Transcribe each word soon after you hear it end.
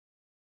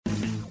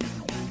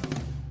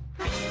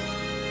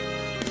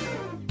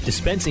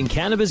Dispensing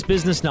cannabis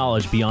business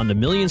knowledge beyond 1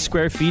 million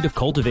square feet of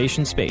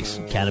cultivation space,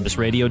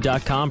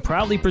 CannabisRadio.com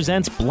proudly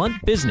presents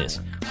Blunt Business,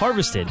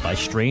 harvested by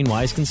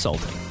Strainwise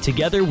Consulting.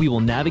 Together, we will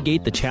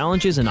navigate the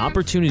challenges and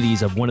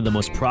opportunities of one of the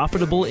most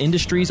profitable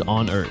industries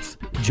on earth.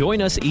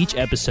 Join us each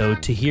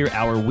episode to hear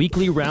our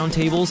weekly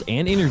roundtables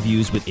and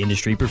interviews with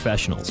industry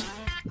professionals.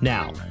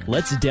 Now,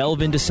 let's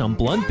delve into some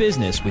blunt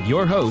business with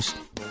your host.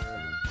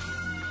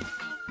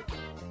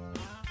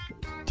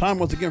 Time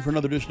once again for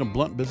another edition of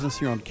Blunt Business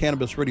here on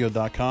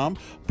CannabisRadio.com,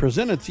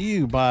 presented to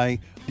you by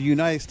the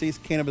United States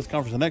Cannabis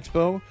Conference and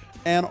Expo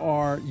and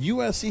our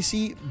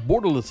USCC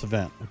Borderless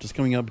event, which is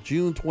coming up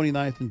June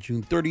 29th and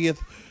June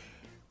 30th.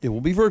 It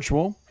will be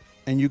virtual,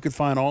 and you can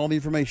find all the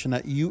information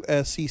at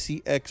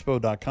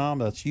usccexpo.com.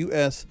 That's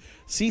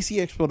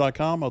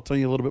usccexpo.com. I'll tell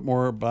you a little bit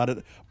more about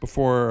it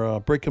before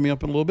break coming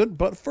up in a little bit.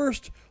 But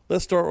first,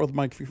 let's start with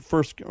my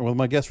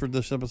guest for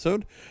this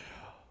episode.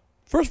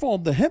 First of all,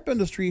 the hemp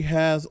industry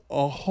has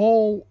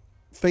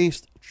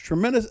faced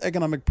tremendous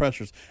economic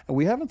pressures, and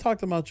we haven't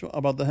talked much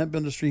about the hemp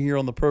industry here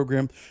on the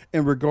program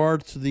in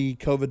regards to the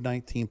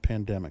COVID-19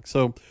 pandemic.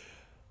 So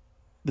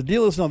the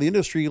deal is now the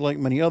industry, like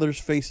many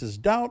others, faces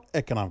doubt,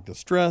 economic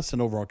distress,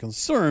 and overall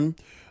concern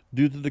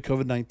due to the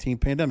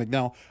COVID-19 pandemic.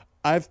 Now,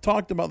 I've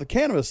talked about the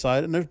cannabis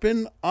side, and there's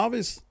been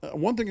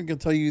one thing I can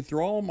tell you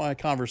through all my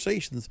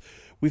conversations,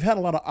 we've had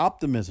a lot of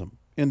optimism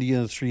in the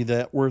industry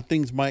that where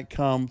things might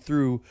come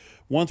through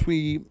once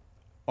we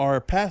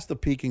are past the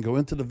peak and go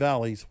into the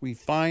valleys, we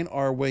find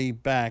our way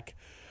back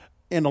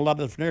in a lot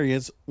of different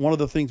areas. One of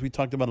the things we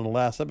talked about in the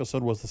last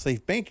episode was the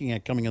Safe Banking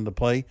Act coming into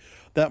play.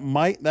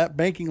 That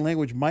banking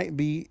language might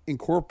be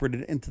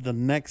incorporated into the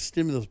next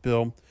stimulus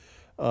bill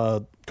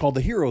called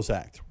the HEROES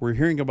Act. We're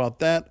hearing about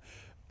that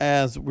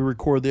as we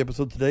record the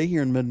episode today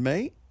here in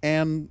mid-May,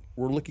 and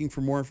we're looking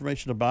for more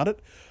information about it.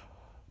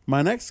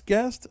 My next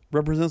guest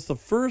represents the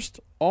first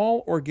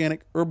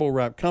all-organic herbal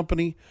wrap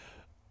company,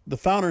 the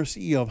founder and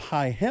CEO of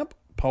High Hemp,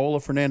 Paola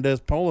Fernandez.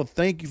 Paola,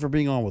 thank you for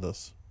being on with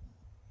us.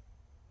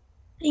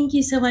 Thank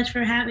you so much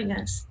for having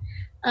us.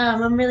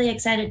 I'm really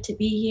excited to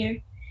be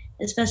here,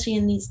 especially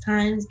in these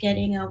times,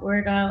 getting a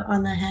word out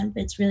on the hemp.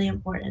 It's really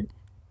important.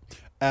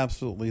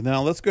 Absolutely.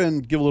 Now, let's go ahead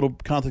and give a little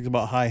context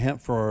about High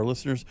Hemp for our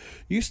listeners.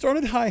 You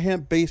started High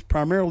Hemp based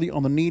primarily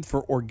on the need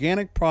for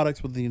organic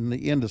products within the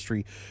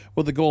industry,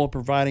 with the goal of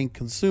providing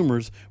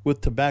consumers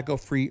with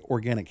tobacco-free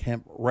organic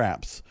hemp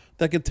wraps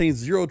that contain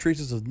zero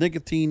traces of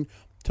nicotine,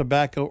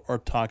 tobacco, or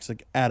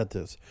toxic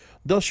additives.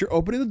 Thus, you're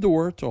opening the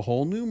door to a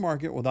whole new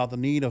market without the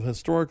need of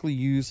historically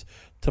used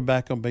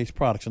tobacco-based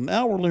products. And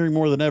now we're learning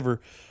more than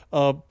ever,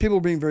 people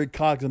are being very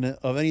cognizant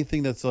of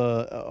anything that's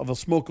of a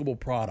smokable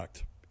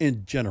product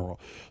in general.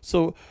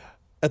 So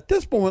at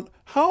this moment,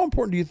 how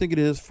important do you think it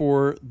is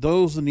for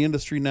those in the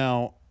industry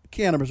now,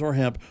 cannabis or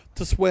hemp,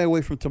 to sway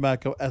away from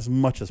tobacco as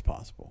much as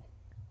possible?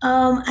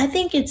 I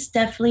think it's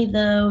definitely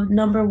the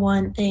number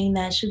one thing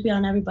that should be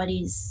on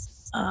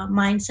everybody's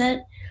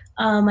mindset.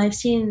 I've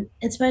seen,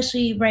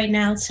 especially right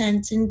now,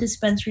 since in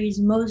dispensaries,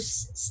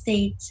 most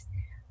states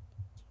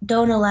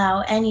don't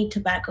allow any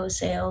tobacco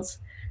sales.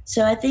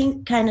 So I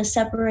think kind of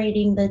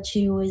separating the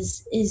two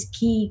is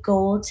key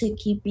goal to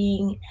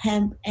keeping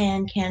hemp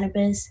and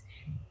cannabis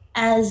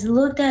as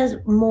looked as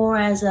more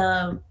as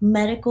a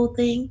medical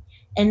thing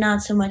and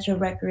not so much a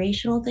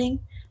recreational thing.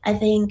 I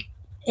think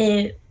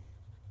it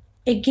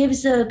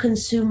gives the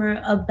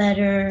consumer a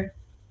better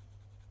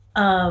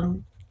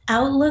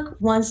outlook.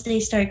 Once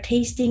they start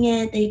tasting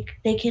it,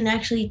 they can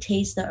actually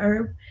taste the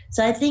herb.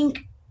 So I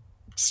think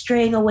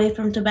straying away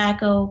from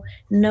tobacco,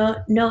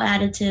 no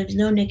additives,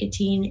 no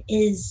nicotine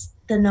is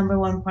the number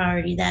one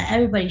priority that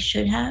everybody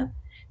should have.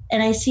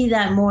 And I see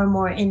that more and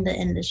more in the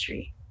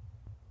industry.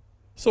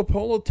 So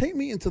Paola, take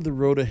me into the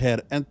road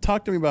ahead and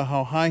talk to me about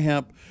how High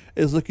Hemp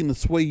is looking to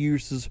sway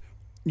users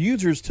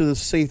to the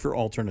safer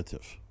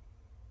alternative.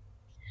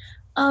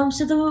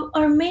 So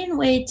our main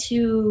way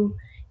to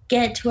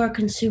get to our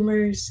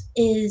consumers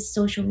is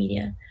social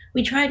media.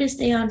 We try to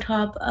stay on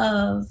top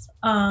of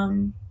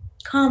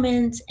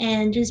comments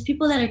and just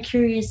people that are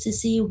curious to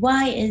see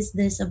why is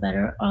this a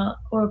better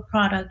or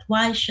product?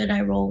 Why should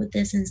I roll with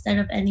this instead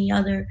of any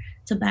other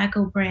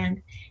tobacco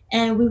brand?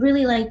 And we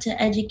really like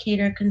to educate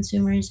our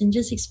consumers and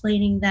just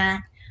explaining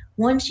that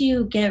once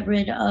you get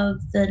rid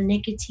of the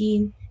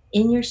nicotine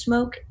in your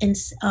smoke and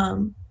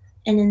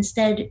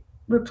instead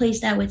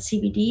replace that with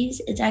CBDs,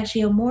 it's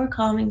actually a more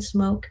calming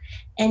smoke,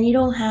 and you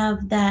don't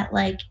have that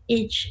like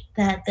itch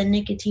that the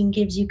nicotine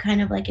gives you,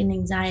 kind of like an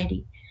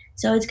anxiety.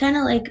 So it's kind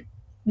of like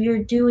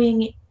you're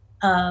trying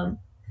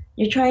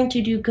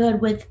to do good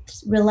with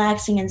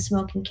relaxing and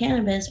smoking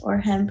cannabis or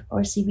hemp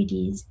or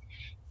CBDs,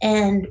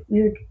 and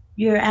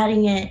you're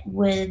adding it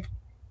with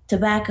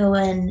tobacco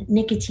and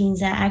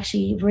nicotines that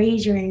actually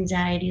raise your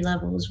anxiety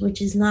levels,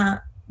 which is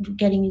not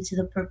getting you to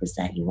the purpose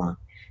that you want.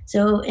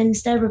 So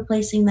instead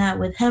replacing that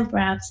with hemp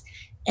wraps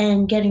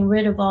and getting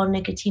rid of all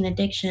nicotine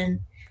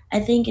addiction, I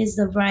think is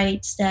the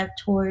right step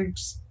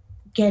towards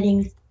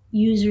getting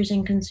users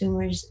and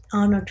consumers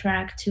on a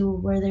track to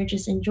where they're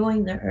just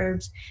enjoying the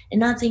herbs and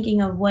not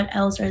thinking of what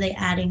else are they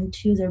adding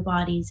to their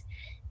bodies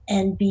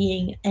and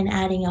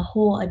adding a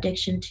whole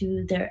addiction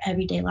to their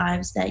everyday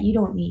lives that you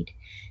don't need.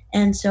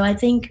 And so I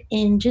think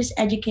in just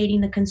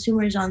educating the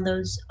consumers on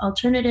those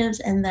alternatives,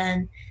 and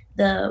then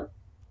the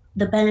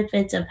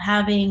benefits of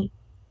having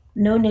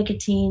no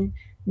nicotine,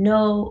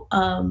 no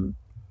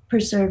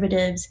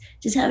preservatives,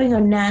 just having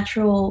a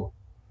natural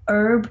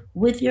herb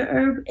with your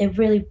herb, it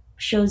really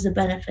shows the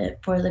benefit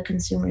for the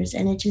consumers.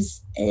 And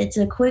it's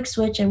a quick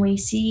switch, and we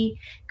see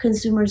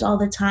consumers all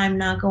the time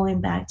not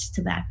going back to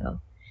tobacco.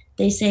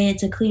 They say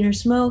it's a cleaner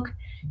smoke,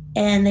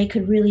 and they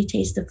could really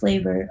taste the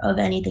flavor of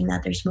anything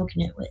that they're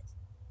smoking it with.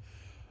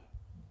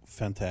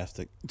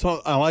 Fantastic.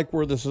 So I like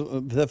where this is,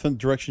 the definite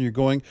direction you're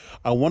going.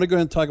 I want to go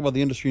ahead and talk about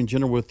the industry in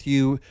general with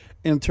you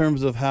in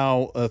terms of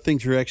how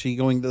things are actually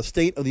going, the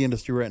state of the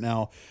industry right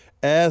now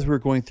as we're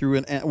going through,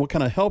 and what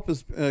kind of help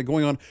is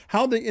going on,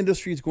 how the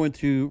industry is going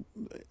to,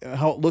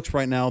 how it looks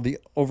right now, the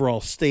overall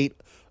state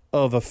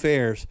of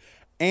affairs,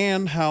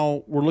 and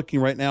how we're looking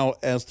right now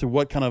as to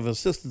what kind of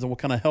assistance and what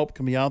kind of help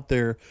can be out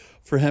there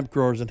for hemp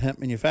growers and hemp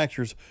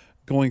manufacturers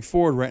going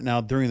forward right now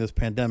during this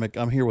pandemic.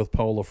 I'm here with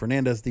Paolo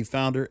Fernandez, the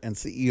founder and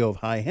CEO of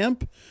High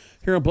Hemp,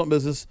 here on Blunt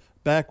Business,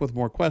 back with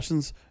more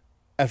questions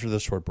after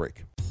this short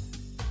break.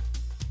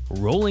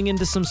 Rolling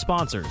into some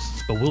sponsors,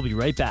 but we'll be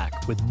right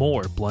back with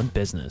more Blunt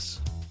Business.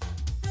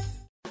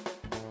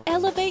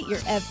 Elevate your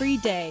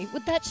everyday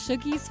with that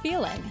Shoogies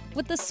feeling,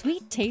 with the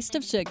sweet taste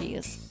of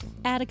Shoogies.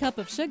 Add a cup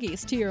of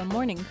Shoogies to your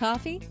morning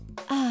coffee.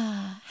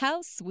 Ah,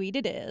 how sweet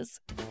it is.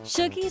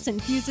 Shoogies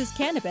infuses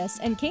cannabis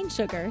and cane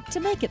sugar to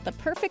make it the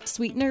perfect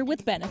sweetener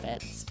with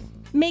benefits.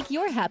 Make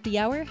your happy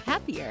hour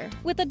happier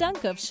with a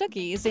dunk of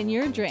Shoogies in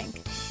your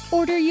drink.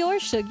 Order your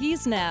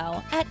Shoogies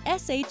now at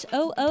shoogies.com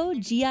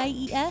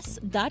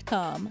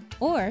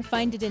or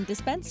find it in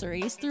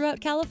dispensaries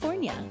throughout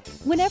California.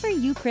 Whenever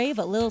you crave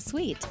a little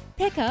sweet,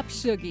 pick up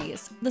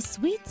Shoogies, the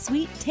sweet,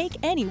 sweet take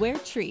anywhere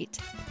treat.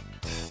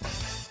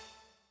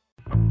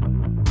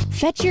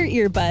 Fetch your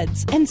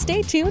earbuds and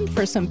stay tuned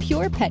for some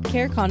pure pet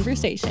care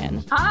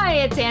conversation. Hi,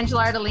 it's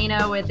Angela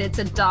Ardolino with It's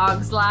a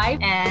Dog's Life,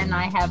 and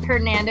I have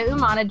Hernanda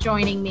Umana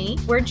joining me.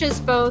 We're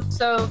just both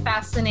so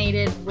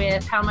fascinated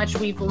with how much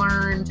we've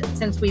learned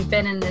since we've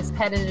been in this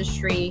pet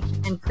industry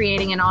and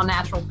creating an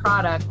all-natural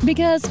product.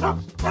 Because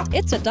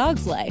it's a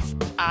dog's life.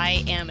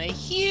 I am a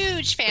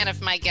huge fan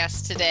of my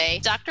guest today,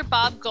 Dr.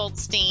 Bob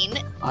Goldstein.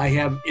 I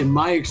have, in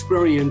my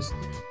experience,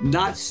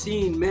 not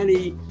seen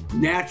many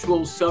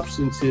natural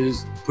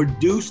substances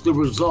produce the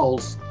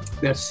results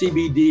that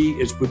CBD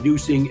is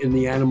producing in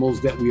the animals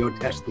that we are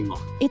testing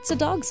on. It's a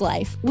Dog's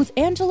Life with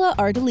Angela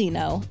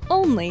Ardolino,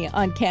 only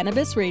on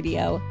Cannabis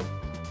Radio.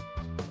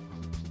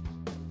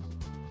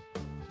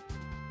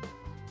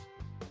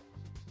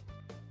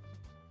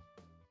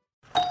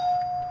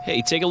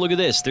 Hey, take a look at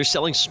this. They're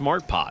selling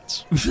smart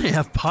pots. They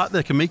have pot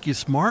that can make you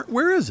smart?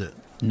 Where is it?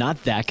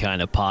 Not that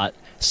kind of pot.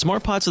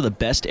 Smart pots are the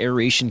best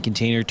aeration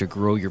container to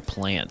grow your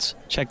plants.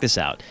 Check this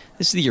out.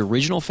 This is the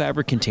original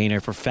fabric container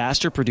for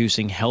faster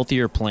producing,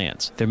 healthier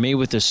plants. They're made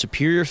with a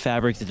superior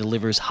fabric that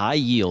delivers high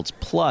yields.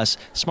 Plus,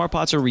 smart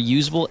pots are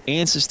reusable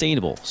and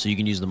sustainable, so you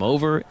can use them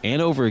over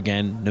and over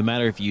again, no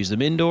matter if you use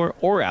them indoor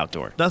or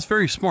outdoor. That's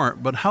very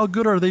smart, but how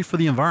good are they for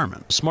the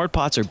environment? Smart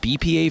pots are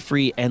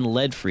BPA-free and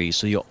lead-free,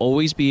 so you'll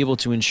always be able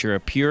to ensure a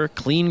pure,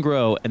 clean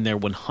grow, and they're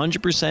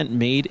 100%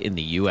 made in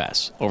the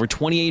U.S. Over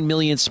 28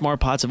 million smart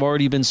pots have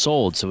already been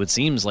sold, so it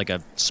seems like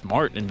a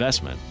smart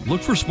investment.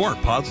 Look for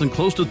smart pots in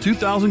close to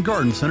 2,000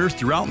 garden centers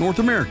throughout North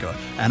America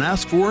and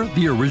ask for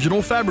the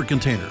original fabric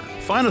container.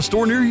 Find a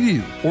store near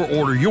you or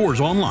order yours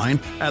online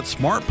at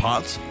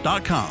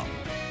smartpots.com.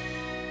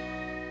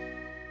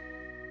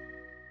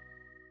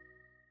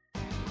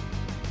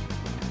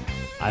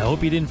 I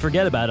hope you didn't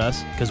forget about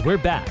us, because we're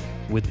back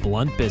with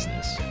Blunt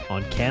Business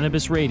on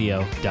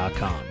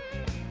CannabisRadio.com.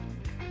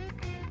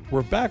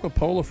 We're back with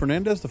Paolo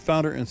Fernandez, the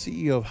founder and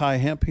CEO of High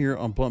Hemp, here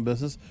on Blunt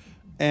Business.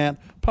 And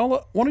Paolo,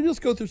 I want to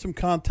just go through some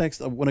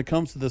context of when it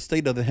comes to the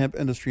state of the hemp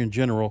industry in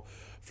general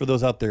for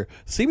those out there.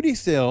 CBD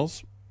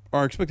sales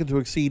are expected to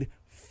exceed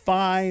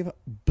 $5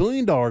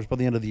 billion by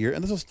the end of the year,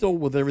 and this is still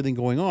with everything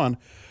going on,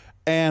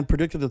 and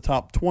predicted to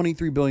top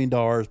 $23 billion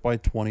by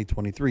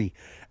 2023.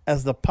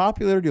 As the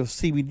popularity of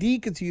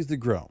CBD continues to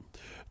grow,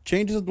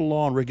 changes in the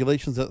law and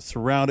regulations that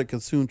surround it can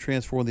soon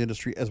transform the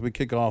industry as we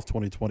kick off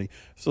 2020.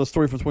 So a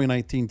story from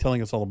 2019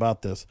 telling us all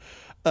about this.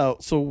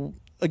 So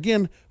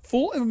again,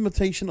 full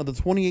implementation of the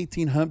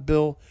 2018 hemp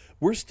bill.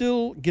 We're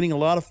still getting a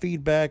lot of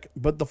feedback,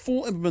 but the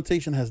full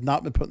implementation has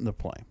not been put into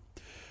play.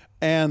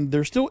 And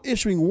they're still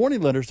issuing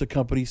warning letters to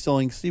companies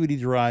selling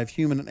CBD-derived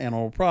human and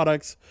animal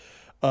products.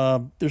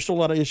 There's still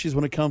a lot of issues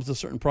when it comes to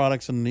certain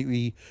products and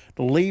the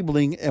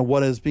labeling and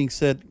what is being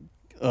said.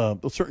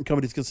 Certain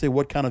companies can say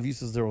what kind of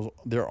uses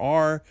there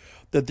are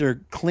that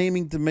they're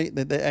claiming to make,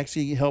 that they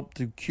actually help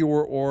to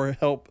cure or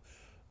help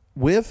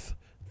with.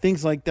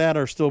 Things like that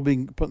are still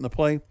being put into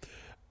play.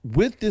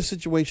 With this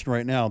situation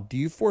right now, do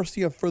you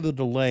foresee a further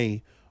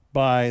delay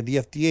by the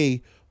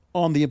FDA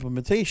on the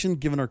implementation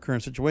given our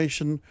current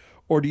situation,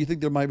 or do you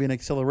think there might be an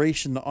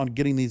acceleration on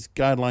getting these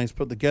guidelines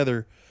put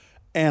together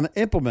and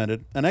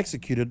implemented and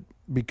executed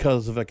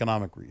because of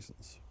economic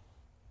reasons?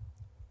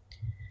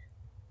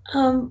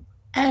 And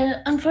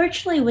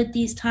unfortunately, with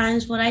these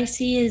times, what I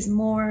see is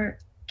more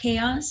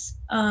chaos.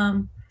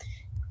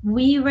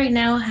 We right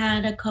now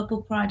had a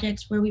couple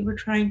projects where we were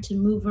trying to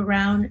move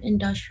around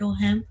industrial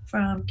hemp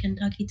from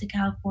Kentucky to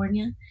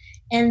California.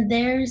 And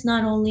there's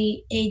not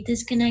only a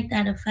disconnect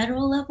at a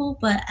federal level,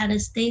 but at a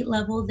state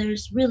level,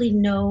 there's really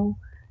no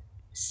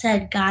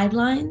set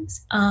guidelines.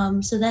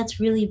 So that's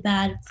really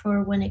bad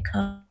for when it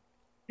comes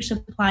to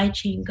supply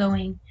chain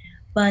going,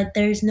 but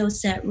there's no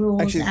set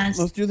rules. Actually,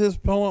 let's do this,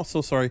 Paula.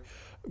 So sorry.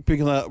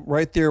 Because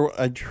right there,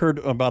 I heard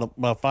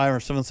about 5 or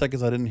 7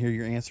 seconds. I didn't hear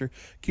your answer.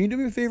 Can you do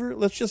me a favor?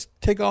 Let's just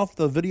take off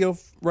the video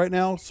right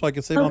now so I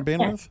can save on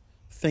bandwidth.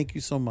 Thank you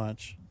so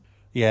much.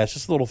 Yeah, it's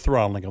just a little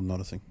throttling I'm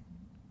noticing.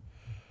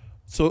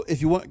 So if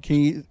you want,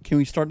 can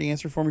we start the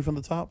answer for me from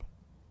the top?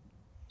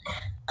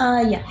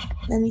 Yeah.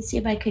 Let me see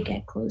if I could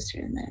get closer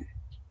in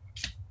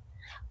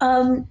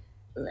there.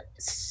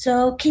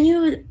 So can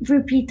you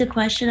repeat the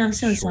question? I'm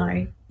so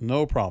sorry.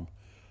 No problem.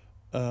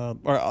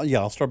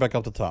 I'll start back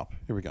up the top.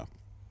 Here we go.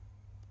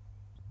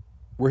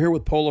 We're here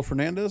with Paula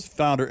Fernandez,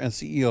 founder and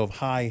CEO of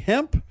High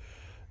Hemp,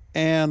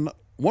 and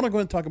want to go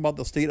and talk about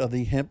the state of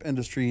the hemp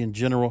industry in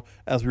general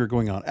as we were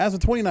going on. As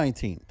of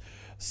 2019,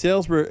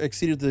 sales were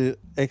expected to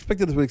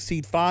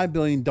exceed $5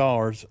 billion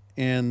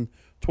in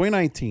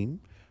 2019,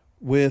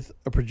 with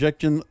a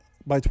projection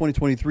by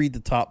 2023 to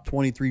top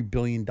 $23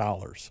 billion.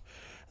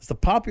 As the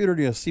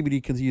popularity of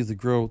CBD continues to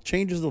grow,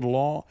 changes to the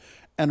law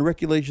and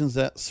regulations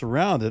that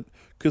surround it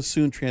could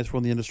soon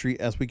transform the industry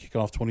as we kick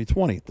off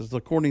 2020. This is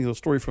according to a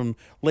story from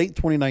late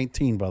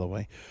 2019, by the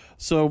way.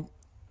 So,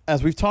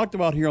 as we've talked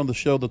about here on the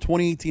show, the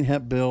 2018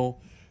 hemp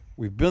bill,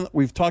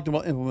 we've talked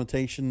about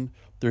implementation.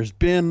 There's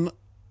been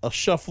a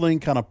shuffling,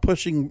 kind of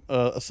pushing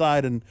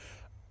aside, and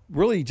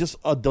really just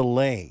a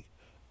delay,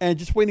 and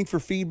just waiting for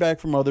feedback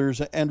from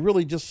others, and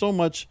really just so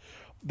much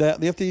that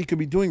the FDA could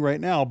be doing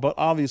right now. But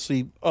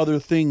obviously, other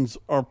things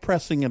are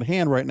pressing at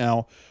hand right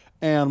now,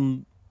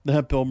 and the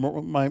hemp bill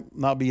might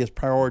not be as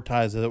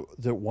prioritized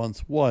as it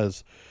once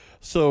was.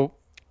 So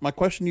my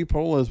question to you,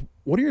 Paula, is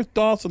what are your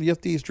thoughts on the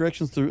FDA's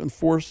directions to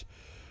enforce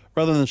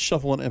rather than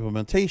shuffle on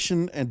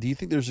implementation? And do you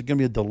think there's going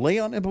to be a delay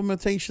on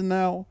implementation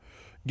now,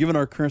 given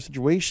our current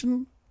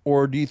situation?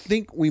 Or do you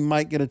think we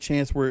might get a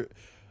chance where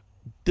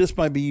this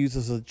might be used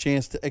as a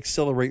chance to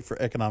accelerate for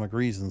economic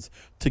reasons,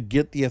 to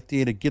get the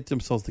FDA to get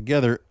themselves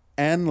together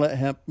and let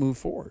hemp move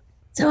forward?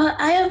 So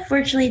I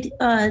unfortunately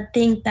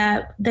think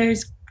that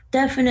there's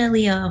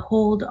definitely a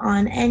hold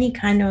on any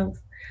kind of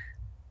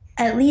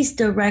at least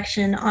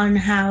direction on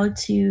how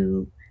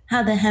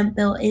the hemp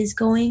bill is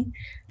going.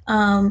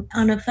 On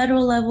a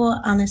federal level,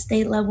 on a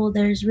state level,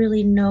 there's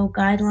really no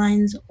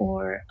guidelines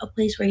or a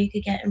place where you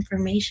could get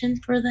information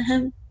for the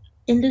hemp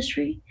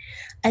industry.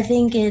 I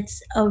think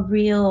it's a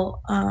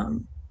real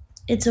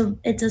it's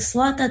a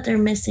slot that they're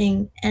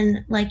missing,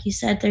 and like you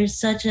said, there's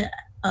such a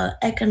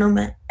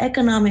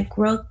economic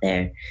growth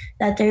there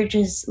that they're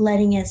just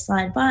letting it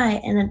slide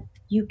by. And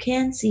you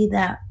can see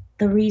that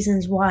the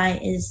reasons why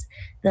is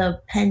the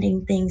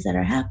pending things that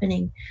are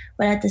happening.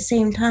 But at the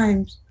same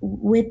time,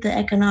 with the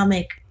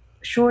economic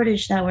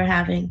shortage that we're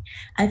having,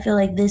 I feel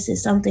like this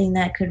is something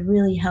that could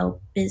really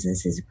help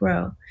businesses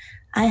grow.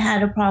 I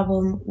had a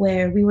problem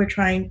where we were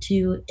trying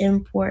to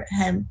import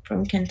hemp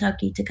from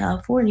Kentucky to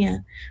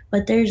California,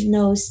 but there's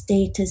no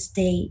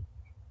state-to-state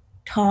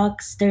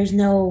talks, there's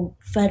no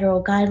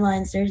federal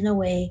guidelines, there's no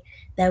way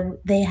that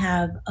they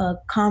have a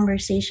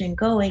conversation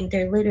going.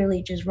 They're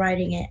literally just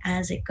writing it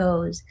as it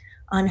goes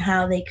on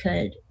how they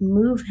could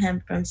move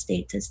hemp from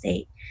state to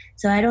state.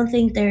 So I don't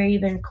think they're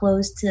even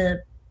close to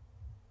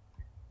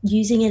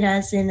using it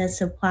as in a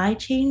supply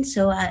chain.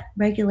 So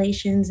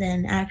regulations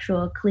and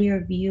actual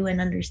clear view and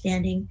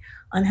understanding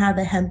on how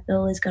the hemp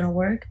bill is going to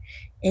work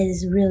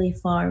is really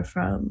far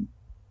from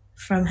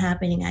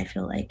happening, I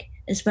feel like,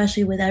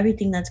 especially with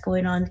everything that's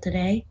going on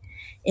today.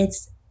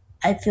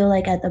 I feel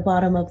like at the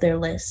bottom of their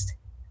list.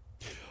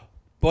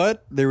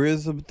 But there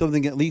is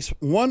something, at least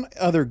one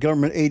other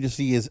government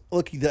agency is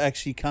looking to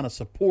actually kind of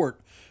support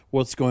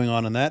what's going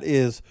on, and that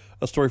is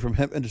a story from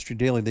Hemp Industry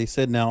Daily. They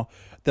said now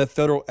that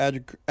federal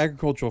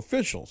agricultural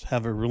officials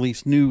have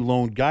released new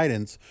loan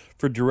guidance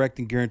for direct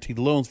and guaranteed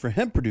loans for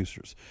hemp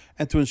producers,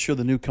 and to ensure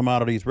the new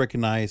commodity is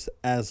recognized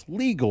as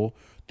legal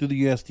through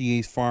the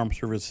USDA's Farm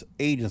Service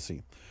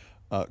Agency.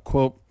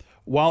 Quote,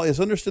 while it's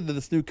understood that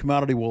this new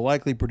commodity will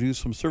likely produce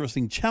some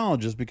servicing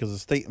challenges because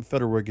of state and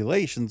federal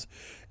regulations,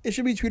 it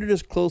should be treated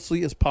as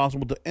closely as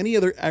possible to any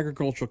other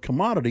agricultural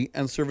commodity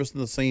and serviced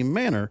in the same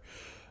manner.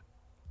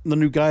 The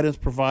new guidance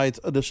provides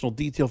additional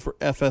detail for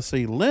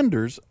FSA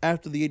lenders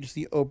after the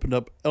agency opened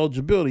up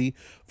eligibility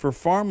for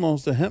farm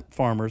loans to hemp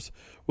farmers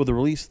with the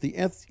release of the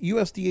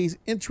USDA's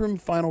interim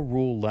final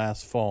rule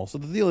last fall. So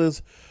the deal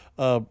is,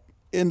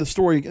 in the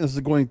story, this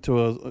is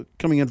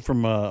coming in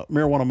from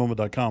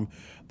marijuanamoment.com,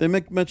 they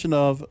make mention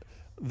of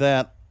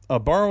that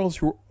Borrowers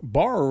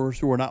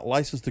who are not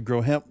licensed to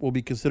grow hemp will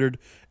be considered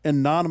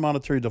in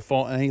non-monetary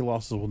default, and any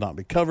losses will not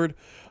be covered.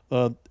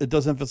 It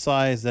does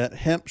emphasize that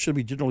hemp should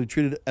be generally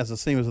treated as the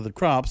same as other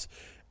crops.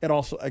 It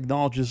also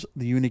acknowledges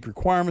the unique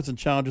requirements and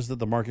challenges that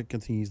the market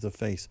continues to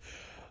face.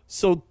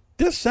 So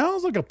this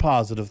sounds like a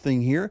positive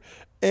thing here,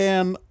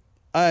 and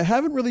I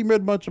haven't really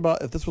read much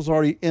about if this was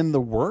already in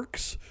the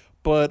works,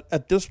 but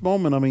at this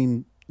moment, I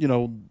mean,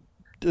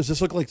 does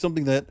this look like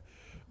something that,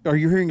 are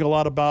you hearing a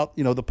lot about,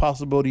 the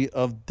possibility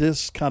of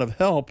this kind of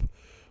help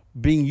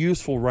being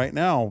useful right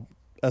now,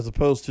 as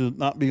opposed to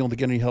not being able to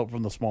get any help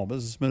from the Small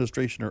Business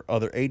Administration or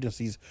other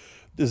agencies?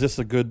 Is this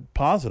a good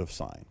positive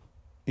sign,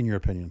 in your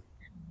opinion?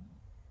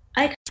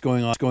 What's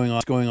going on?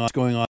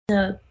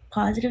 The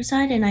positive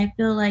side, and I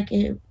feel like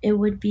it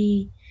would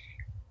be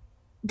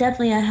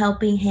definitely a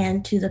helping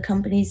hand to the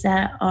companies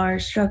that are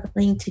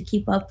struggling to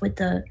keep up with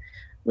the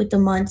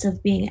months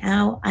of being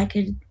out. I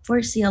could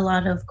foresee a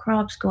lot of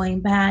crops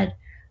going bad,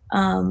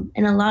 and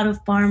a lot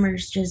of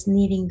farmers just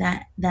needing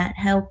that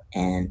help.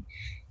 And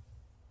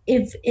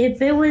if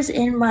it was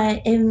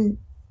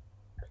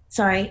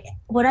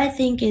what I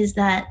think is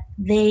that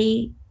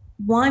they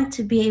want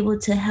to be able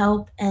to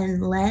help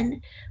and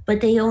lend,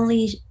 but they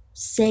only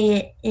say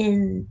it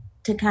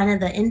to kind of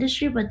the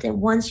industry. But then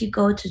once you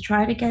go to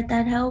try to get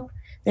that help,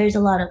 there's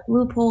a lot of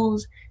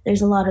loopholes.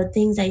 There's a lot of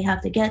things that you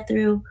have to get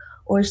through,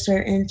 or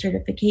certain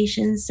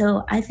certifications.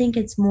 So I think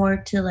it's more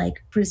to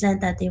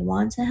present that they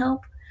want to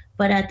help,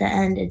 but at the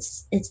end,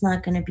 it's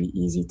not going to be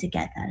easy to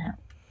get that help.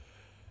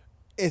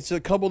 It's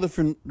a couple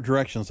different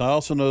directions. I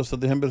also noticed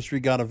that the hemp industry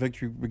got a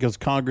victory because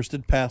Congress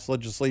did pass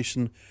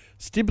legislation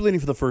stipulating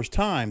for the first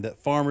time that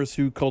farmers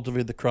who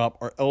cultivate the crop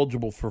are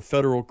eligible for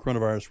federal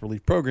coronavirus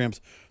relief programs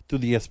through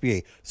the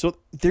SBA. So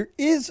there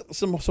is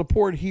some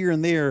support here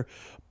and there,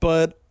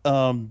 but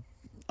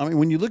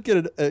when you look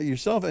at it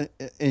yourself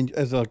and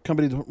as a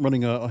company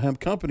running a hemp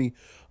company,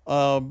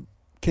 can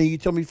you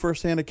tell me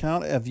firsthand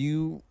account, have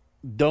you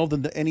delved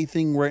into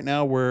anything right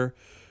now where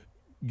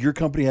your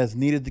company has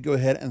needed to go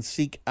ahead and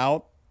seek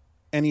out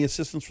any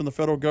assistance from the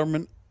federal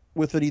government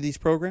with any of these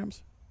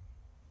programs?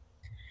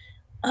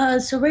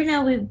 So right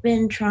now we've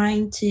been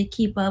trying to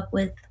keep up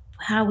with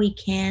how we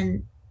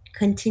can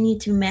continue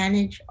to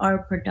manage our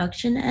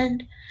production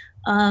end.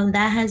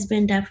 That has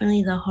been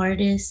definitely the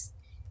hardest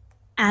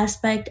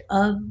aspect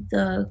of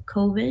the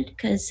COVID,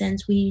 because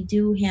since we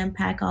do hand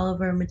pack all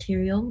of our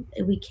material,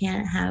 we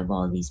can't have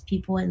all these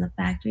people in the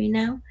factory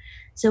now.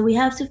 So we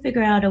have to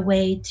figure out a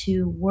way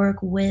to work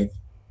with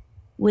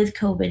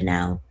COVID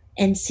now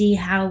and see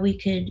how we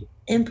could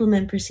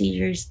implement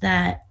procedures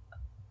that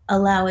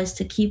allow us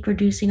to keep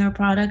producing our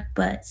product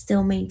but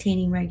still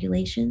maintaining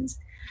regulations.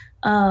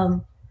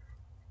 Until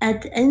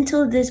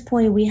this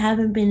point, we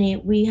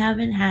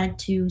haven't had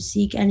to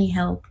seek any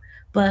help,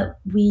 but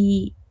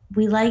we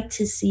like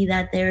to see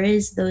that there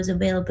is those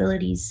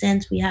availabilities,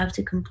 since we have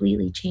to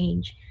completely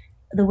change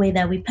the way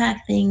that we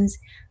pack things.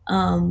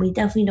 We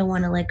definitely don't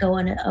want to let go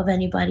of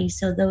anybody.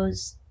 So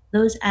those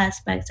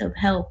aspects of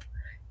help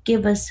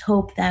give us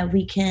hope that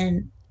we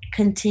can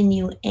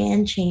continue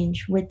and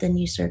change with the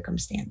new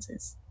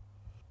circumstances.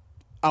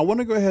 I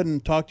want to go ahead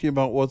and talk to you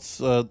about what's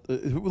a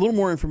little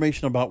more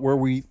information about where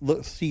we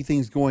see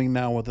things going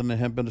now within the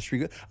hemp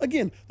industry.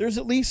 Again, there's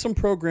at least some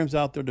programs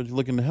out there that are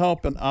looking to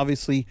help, and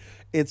obviously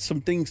it's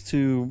some things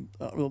to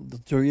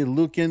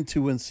look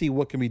into and see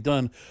what can be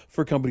done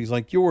for companies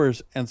like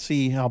yours, and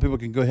see how people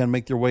can go ahead and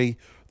make their way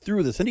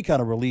through this. Any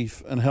kind of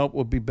relief and help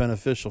would be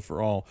beneficial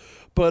for all.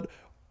 But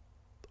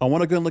I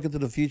want to go and look into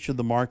the future of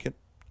the market.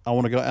 I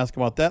want to go ask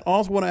about that. I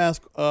also want to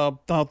ask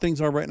how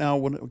things are right now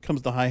when it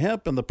comes to high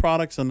hemp and the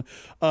products, and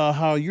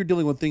how you're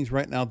dealing with things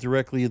right now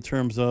directly in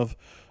terms of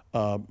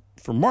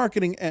for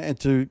marketing and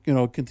to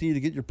continue to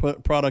get your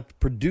product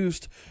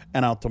produced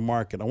and out to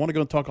market. I want to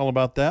go and talk all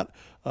about that.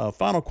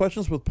 Final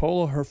questions with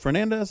Paula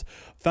Fernandez,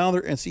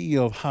 founder and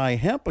CEO of High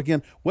Hemp.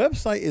 Again,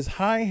 website is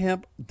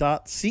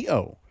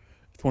highhemp.co.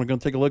 If you want to go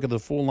and take a look at the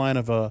full line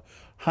of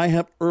High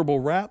Hemp herbal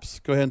wraps,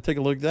 go ahead and take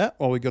a look at that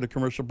while we go to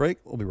commercial break.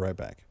 We'll be right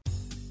back.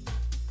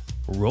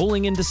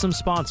 Rolling into some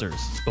sponsors,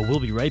 but we'll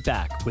be right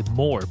back with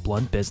more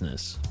Blunt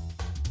Business.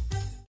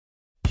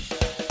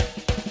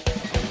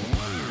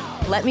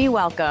 Let me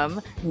welcome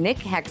Nick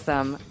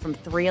Hexum from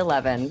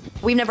 311.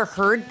 We've never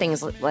heard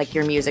things like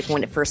your music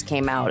when it first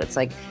came out. It's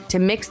like to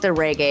mix the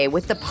reggae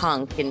with the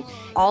punk and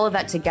all of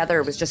that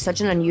together was just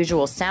such an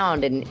unusual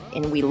sound, and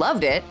we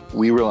loved it.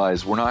 We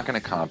realized we're not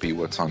going to copy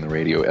what's on the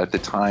radio. At the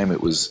time,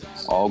 it was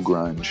all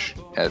grunge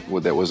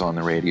that was on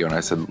the radio, and I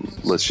said,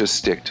 let's just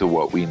stick to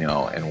what we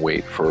know and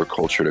wait for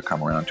culture to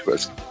come around to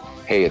us.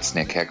 Hey, it's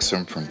Nick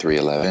Hexum from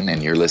 311,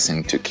 and you're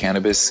listening to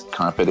Cannabis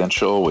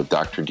Confidential with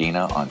Dr.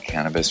 Dina on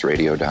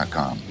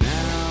CannabisRadio.com.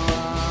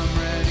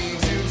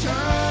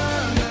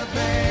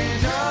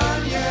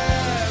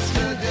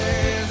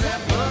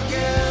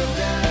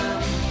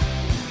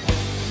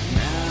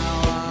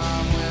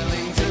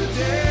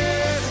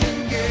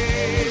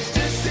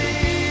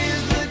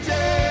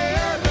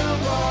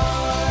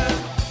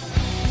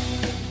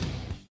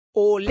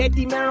 All let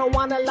the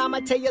marijuana llama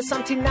tell you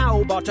something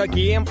now about a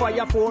game for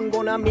your phone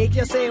gonna make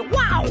you say,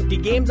 wow! The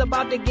game's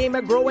about the game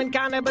of growing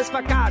cannabis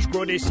for cash.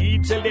 Grow the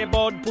seed, sell the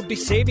bud, put the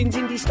savings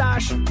in the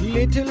stash.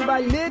 Little by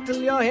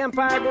little, your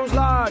empire grows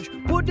large.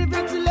 Put the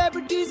big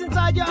celebrities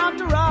inside your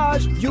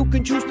entourage. You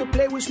can choose to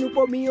play with Snoop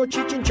or me or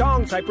Cheech and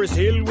Chong, Cypress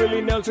Hill,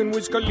 Willie Nelson,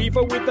 Wiz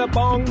Khalifa with a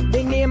bong.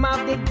 The name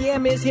of the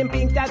game is Hemp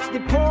Inc., that's the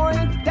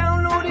point.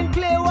 Download and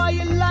play while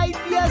you light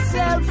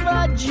yourself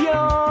a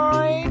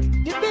joint.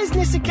 The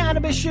business of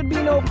cannabis should be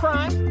no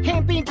crime.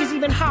 Hemp Inc. is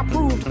even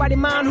hot-proofed by the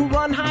man who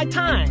run High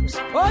Times.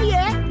 Oh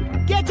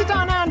yeah? Get it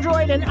on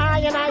Android and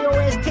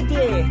iOS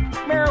today.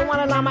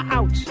 Marijuana llama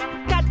out.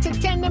 Got to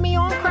tend to me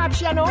own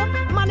crops, you know.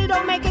 Money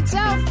don't make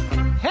itself.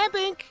 Hemp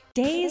Inc.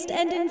 Dazed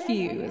and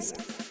Infused.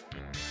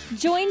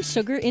 Join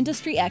sugar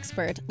industry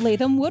expert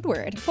Latham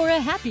Woodward for a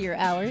happier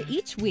hour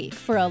each week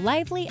for a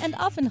lively and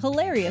often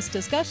hilarious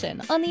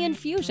discussion on the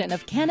infusion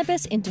of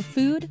cannabis into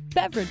food,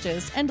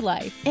 beverages, and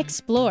life.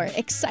 Explore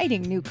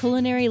exciting new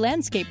culinary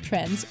landscape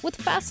trends with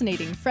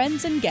fascinating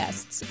friends and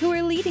guests who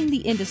are leading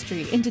the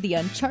industry into the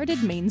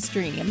uncharted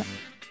mainstream.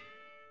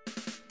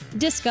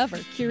 Discover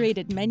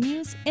curated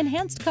menus,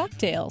 enhanced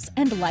cocktails,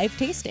 and live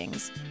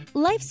tastings.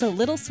 Life's a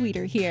little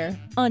sweeter here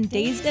on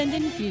Dazed and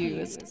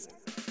Infused.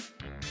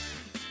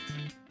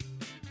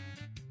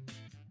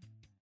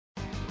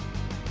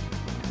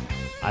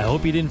 I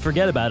hope you didn't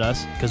forget about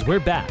us, because we're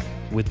back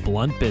with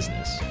Blunt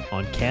Business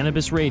on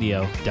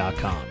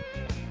CannabisRadio.com.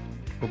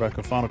 We're back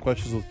with final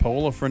questions with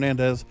Paola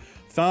Fernandez,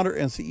 founder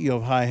and CEO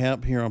of High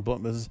Hemp here on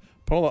Blunt Business.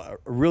 Paola, I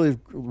really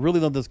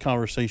love this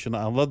conversation.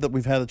 I love that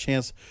we've had a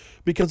chance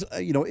because,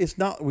 it's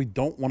not, we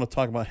don't want to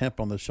talk about hemp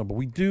on this show, but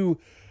we do.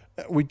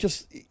 I don't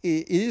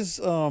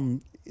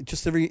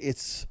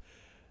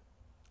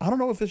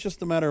know if it's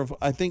just a matter of,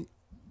 I think,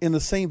 in the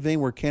same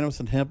vein where cannabis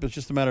and hemp, it's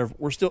just a matter of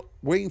we're still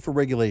waiting for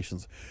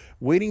regulations,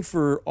 waiting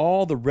for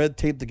all the red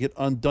tape to get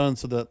undone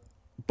so that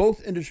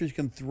both industries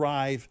can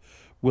thrive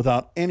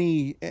without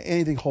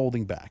anything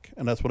holding back.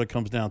 And that's what it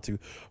comes down to.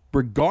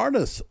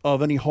 Regardless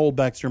of any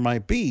holdbacks there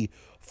might be,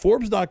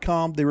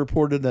 Forbes.com, they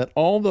reported that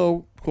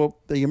although,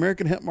 quote, the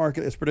American hemp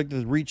market is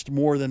predicted to reach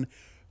more than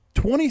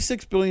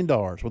 $26 billion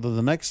within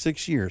the next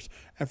 6 years.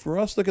 And for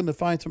us looking to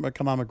find some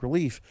economic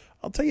relief,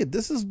 I'll tell you,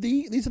 these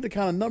are the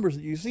kind of numbers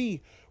that you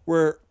see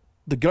where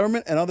the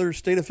government and other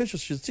state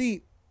officials should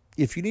see.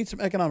 If you need some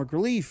economic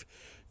relief,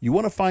 you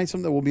want to find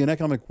something that will be an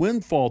economic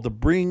windfall to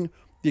bring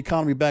the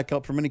economy back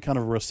up from any kind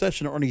of a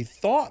recession or any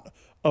thought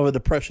of a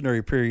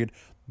depressionary period.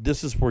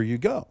 This is where you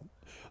go.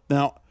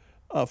 Now,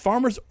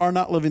 farmers are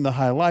not living the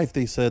high life,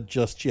 they said,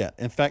 just yet.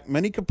 In fact,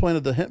 many complain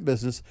that the hemp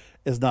business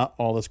is not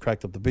all it's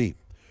cracked up to be.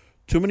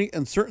 Too many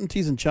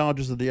uncertainties and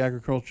challenges that the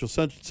agricultural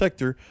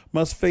sector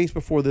must face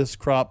before this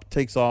crop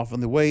takes off in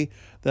the way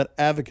that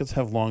advocates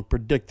have long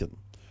predicted.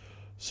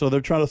 So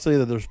they're trying to say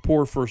that there's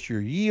poor first-year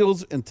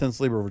yields, intense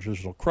labor over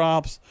traditional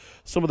crops.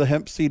 Some of the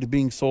hemp seed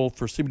being sold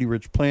for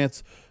CBD-rich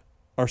plants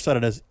are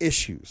cited as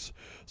issues.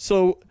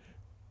 So,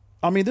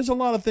 I mean, there's a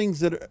lot of things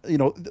that,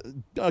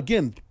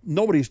 again,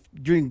 nobody's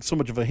doing so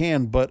much of a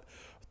hand, but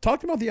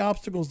talk about the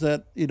obstacles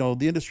that,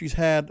 the industry's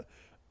had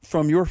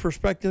from your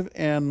perspective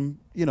and,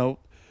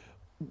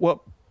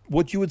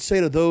 what you would say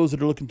to those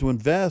that are looking to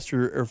invest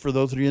or for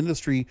those in the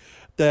industry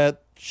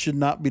that should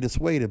not be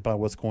dissuaded by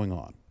what's going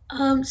on.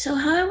 So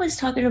how I was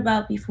talking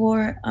about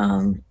before,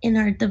 in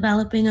our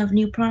developing of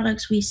new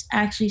products, we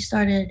actually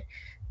started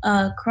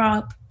a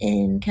crop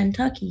in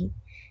Kentucky.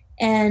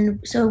 And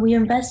so we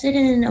invested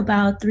in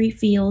about 3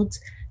 fields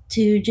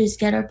to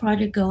just get our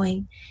project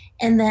going.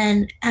 And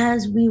then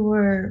as we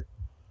were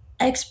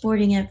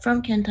exporting it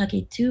from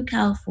Kentucky to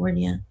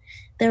California,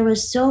 there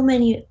was so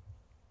many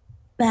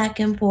back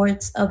and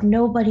forths of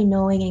nobody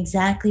knowing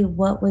exactly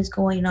what was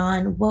going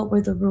on, what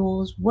were the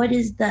rules, what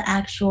is the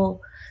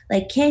actual,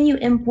 can you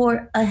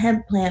import a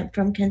hemp plant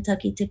from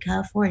Kentucky to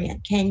California?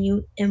 Can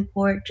you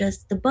import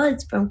just the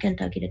buds from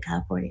Kentucky to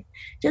California?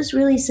 Just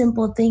really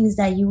simple things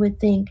that you would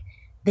think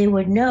they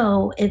would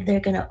know if they're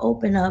going to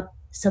open up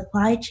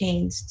supply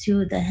chains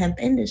to the hemp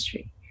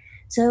industry.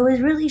 So it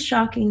was really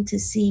shocking to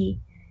see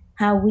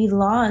how we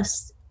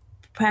lost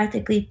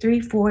practically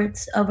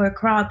 3/4 of our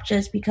crop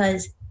just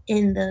because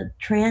in the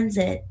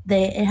transit,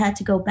 it had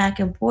to go back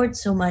and forth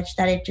so much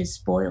that it just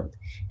spoiled.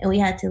 And we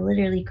had to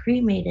literally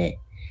cremate it.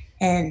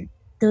 And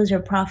those are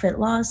profit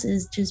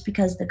losses just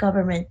because the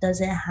government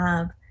doesn't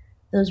have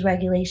those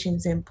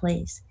regulations in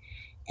place.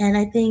 And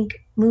I think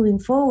moving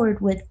forward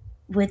with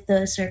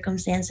the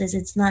circumstances,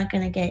 it's not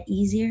going to get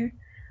easier.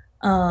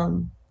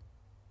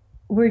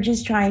 We're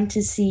just trying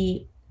to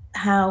see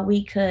how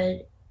we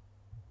could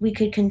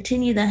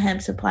continue the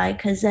hemp supply,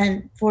 because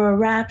then for our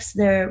wraps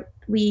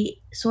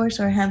we source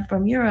our hemp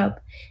from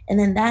Europe, and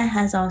then that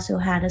has also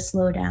had a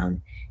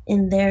slowdown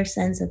in their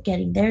sense of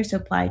getting their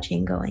supply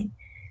chain going.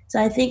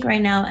 So I think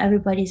right now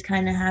everybody's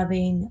kind of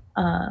having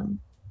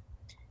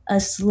a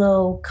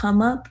slow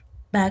come up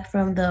back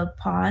from the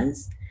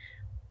pause,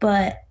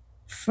 but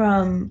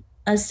from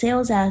a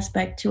sales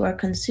aspect to our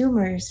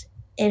consumers,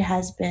 it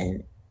has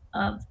been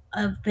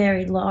a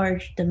very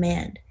large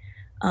demand.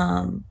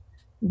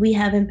 we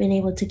haven't been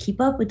able to keep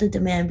up with the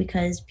demand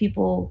because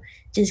people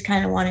just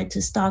kind of wanted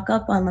to stock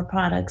up on the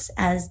products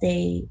as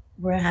they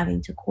were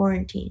having to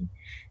quarantine.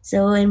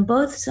 So in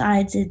both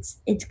sides,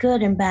 it's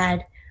good and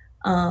bad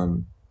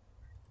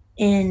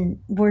in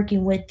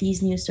working with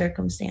these new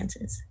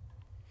circumstances.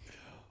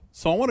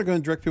 So I want to go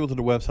and direct people to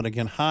the website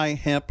again,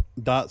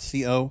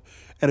 highhemp.co.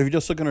 And if you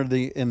just look under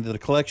the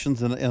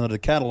collections and the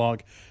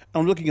catalog,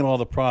 I'm looking at all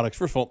the products.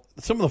 First of all,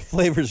 some of the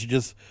flavors are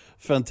just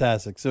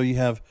fantastic. So you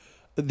have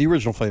the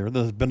original flavor.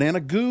 There's banana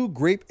goo,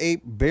 grape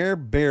ape, bear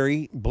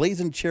berry,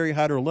 blazing cherry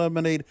hydro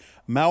lemonade,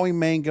 Maui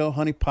mango,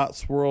 honey pot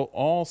swirl.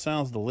 All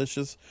sounds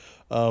delicious.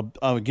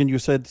 Again, you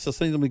said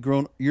sustainably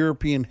grown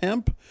European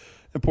hemp,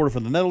 imported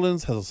from the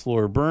Netherlands, has a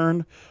slower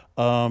burn.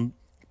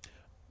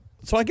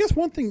 So I guess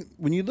one thing,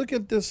 when you look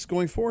at this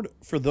going forward,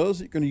 for those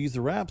that are going to use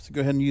the wraps to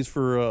go ahead and use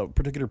for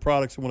particular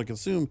products you want to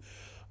consume,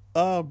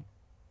 I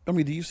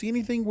mean, do you see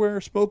anything where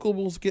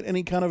smokables get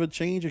any kind of a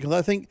change? Because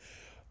I think,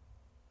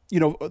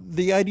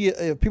 the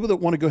idea of people that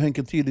want to go ahead and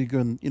continue to go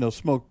and,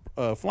 smoke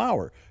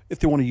flower, if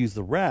they want to use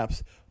the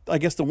wraps, I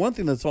guess the one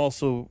thing that's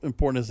also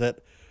important is that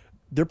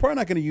they're probably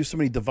not going to use so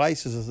many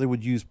devices as they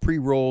would use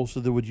pre-rolls, so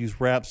they would use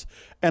wraps,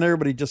 and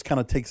everybody just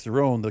kind of takes their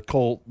own. The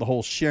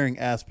whole sharing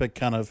aspect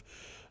kind of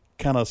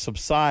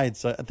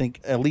subsides, I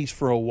think, at least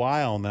for a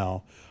while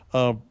now.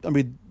 I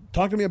mean,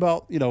 talk to me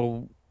about,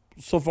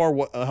 so far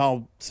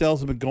how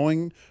sales have been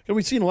going. And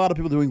we've seen a lot of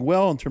people doing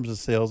well in terms of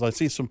sales. I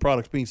see some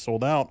products being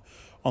sold out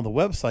on the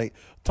website.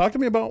 Talk to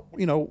me about,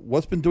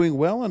 what's been doing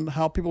well and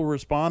how people are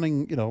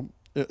responding,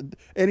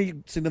 any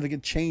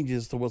significant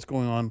changes to what's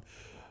going on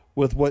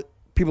with what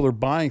people are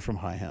buying from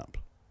High Hemp.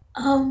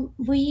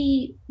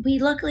 We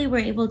luckily were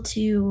able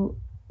to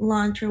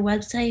launch our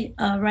website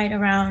right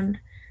around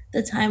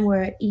the time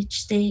where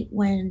each state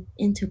went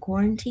into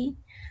quarantine.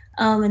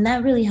 And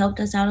that really helped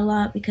us out a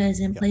lot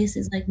because in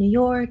places like New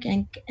York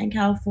and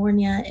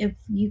California, if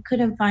you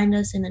couldn't find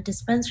us in a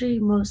dispensary,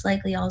 most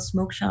likely all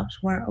smoke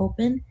shops weren't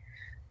open.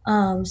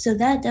 So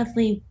that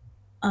definitely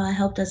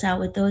helped us out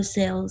with those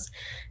sales.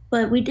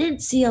 But we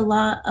did see a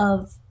lot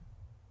of,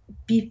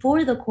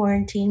 before the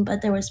quarantine,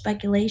 but there was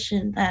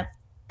speculation that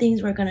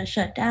things were going to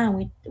shut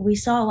down. We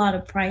saw a lot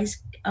of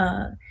price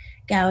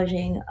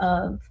gouging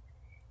of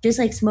just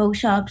like smoke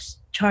shops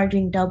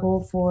charging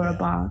double for a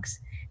box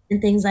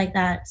and things like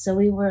that. So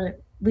we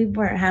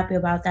weren't happy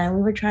about that. And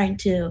we were trying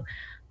to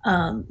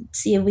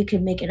see if we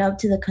could make it up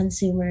to the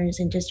consumers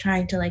and just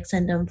trying to like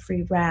send them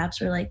free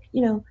wraps or like,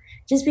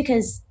 just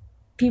because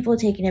people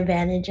taking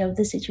advantage of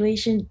the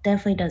situation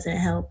definitely doesn't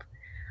help.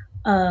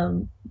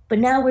 But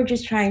now we're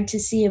just trying to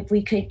see if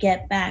we could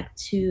get back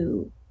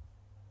to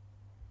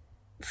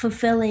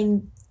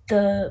fulfilling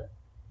the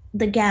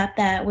gap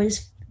that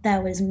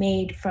was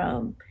made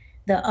from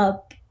the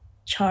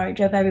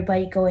upcharge of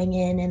everybody going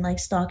in and like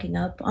stocking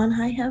up on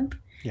High Hemp.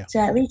 Yeah. So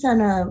at least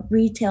on a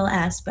retail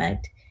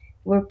aspect,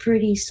 we're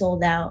pretty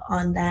sold out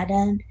on that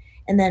end.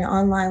 And then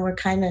online, we're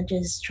kind of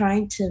just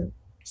trying to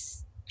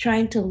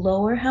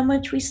lower how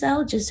much we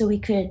sell just so we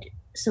could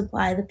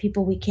supply the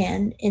people we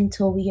can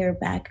until we are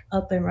back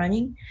up and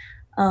running.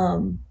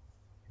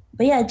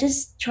 But yeah,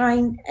 just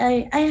trying,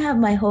 I have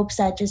my hopes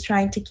that just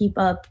trying to keep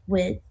up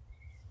with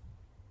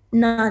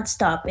not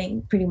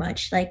stopping pretty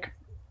much, like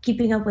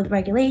keeping up with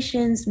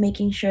regulations,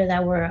 making sure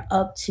that we're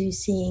up to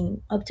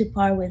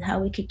par with how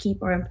we could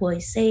keep our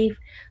employees safe,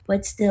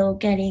 but still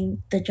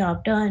getting the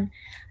job done.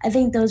 I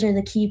think those are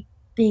the key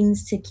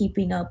things to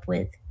keeping up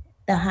with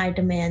the high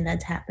demand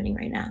that's happening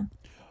right now.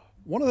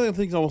 One of the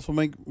things I also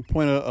make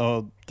point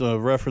of the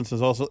reference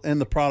is also in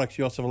the products,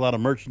 you also have a lot of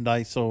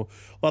merchandise, so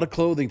a lot of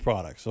clothing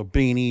products, so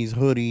beanies,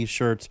 hoodies,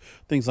 shirts,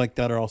 things like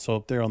that are also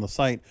up there on the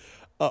site.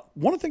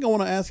 One thing I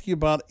want to ask you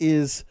about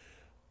is,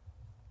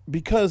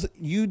 because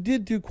you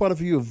did do quite a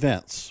few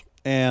events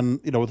and,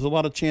 there's a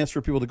lot of chance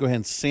for people to go ahead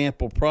and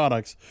sample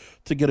products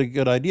to get a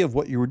good idea of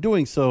what you were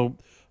doing. So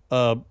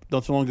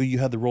not so long ago, you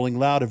had the Rolling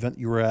Loud event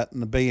you were at in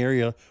the Bay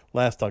Area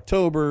last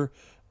October,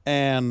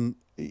 and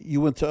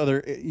you went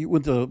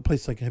to a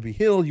place like Heavy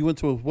Hill. You went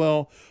to as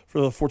well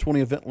for the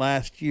 420 event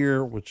last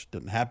year, which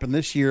didn't happen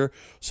this year.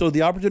 So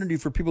the opportunity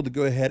for people to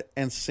go ahead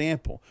and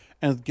sample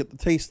and get the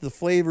taste of the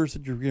flavors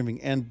that you're giving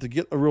and to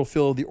get a real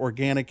feel of the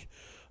organic,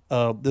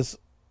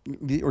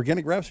 the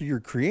organic wraps that you're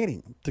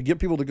creating, to get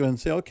people to go ahead and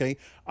say, okay,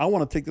 I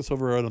want to take this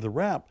over out of the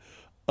wrap.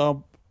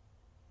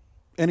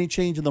 Any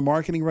change in the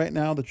marketing right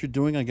now that you're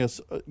doing? I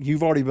guess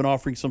you've already been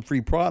offering some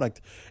free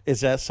product. Is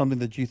that something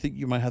that you think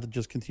you might have to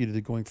just continue to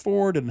do going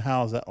forward? And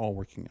how is that all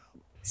working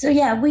out? So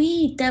yeah,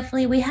 we had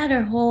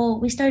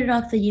we started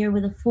off the year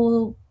with a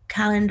full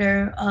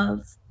calendar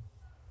of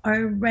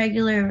our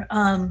regular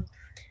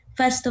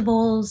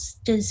festivals,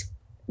 just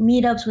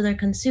meetups with our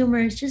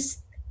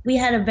consumers. We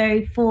had a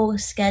very full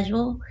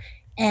schedule,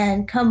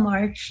 and come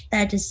March,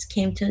 that just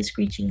came to a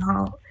screeching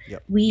halt.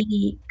 Yep.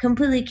 We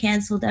completely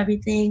canceled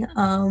everything.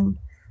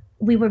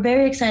 We were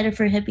very excited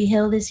for Hippie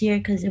Hill this year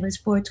because it was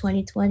for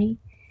 2020,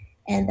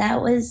 and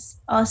that was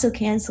also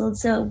canceled.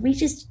 So we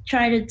just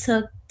tried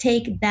to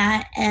take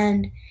that,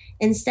 and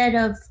instead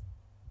of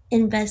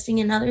investing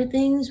in other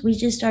things, we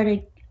just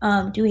started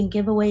doing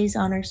giveaways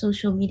on our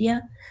social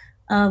media.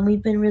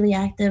 We've been really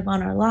active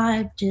on our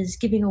live,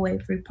 just giving away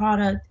free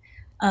product,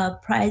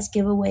 prize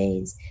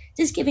giveaways,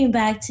 just giving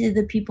back to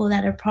the people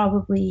that are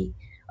probably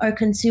our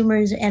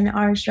consumers and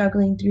are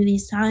struggling through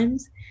these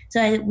times.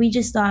 So we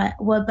just thought,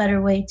 what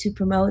better way to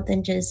promote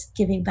than just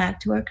giving back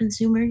to our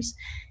consumers?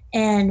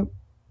 And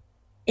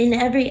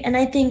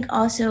I think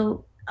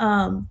also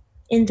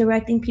in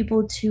directing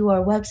people to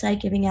our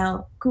website, giving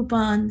out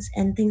coupons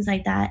and things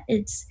like that,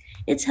 it's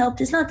helped.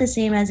 It's not the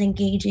same as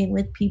engaging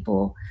with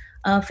people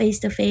face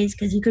to face,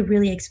 because you could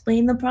really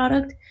explain the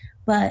product,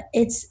 but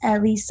it's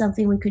at least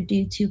something we could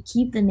do to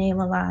keep the name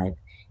alive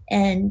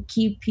and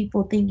keep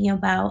people thinking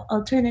about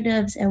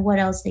alternatives and what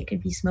else they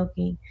could be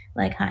smoking,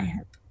 like high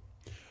hemp.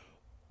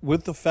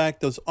 With the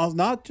fact that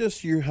not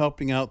just you're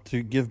helping out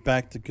to give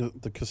back to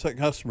the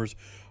customers,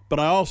 but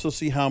I also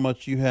see how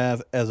much you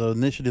have as an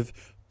initiative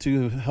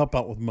to help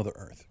out with Mother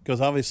Earth. Because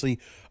obviously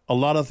a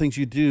lot of things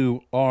you do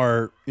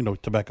are,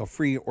 tobacco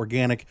free,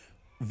 organic,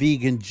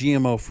 vegan,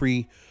 GMO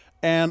free.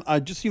 And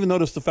I just even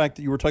noticed the fact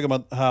that you were talking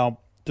about how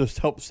to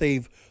help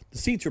save the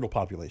sea turtle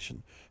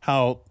population.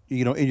 How,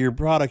 in your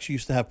products you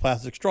used to have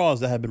plastic straws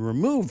that have been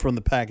removed from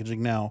the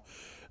packaging now.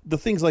 The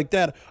things like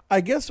that.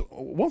 I guess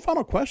one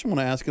final question I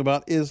want to ask you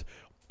about is,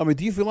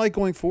 do you feel like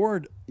going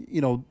forward,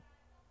 do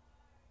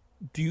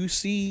you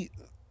see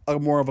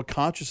more of a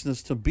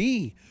consciousness to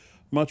be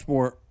much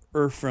more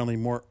earth friendly,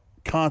 more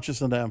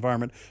conscious in the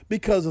environment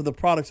because of the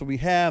products that we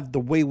have, the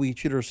way we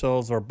treat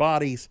ourselves, our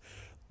bodies?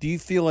 Do you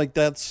feel like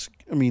is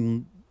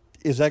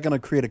that going to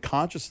create a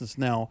consciousness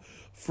now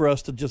for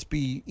us to just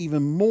be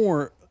even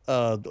more,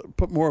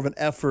 put more of an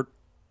effort,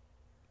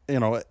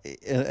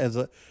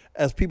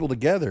 as people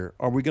together?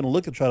 Are we going to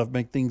look to try to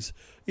make things,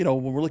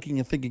 when we're looking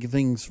and thinking of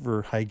things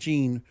for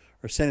hygiene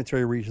or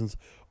sanitary reasons,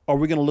 are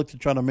we going to look to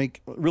try to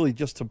make really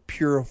just to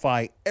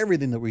purify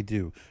everything that we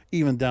do,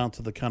 even down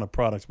to the kind of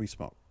products we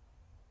smoke?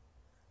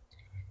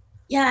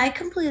 Yeah, I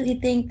completely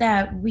think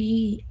that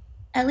we,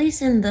 at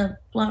least in the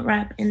blunt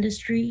wrap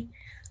industry,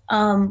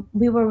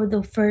 we were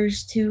the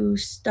first to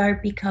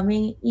start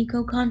becoming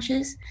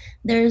eco-conscious.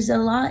 There's a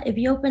lot, if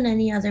you open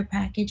any other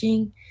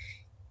packaging,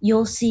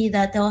 you'll see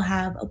that they'll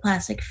have a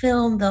plastic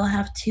film, they'll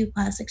have 2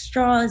 plastic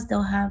straws,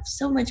 they'll have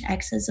so much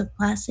excess of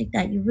plastic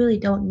that you really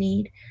don't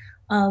need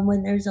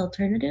when there's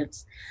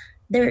alternatives.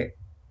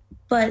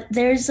 But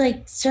there's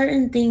like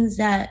certain things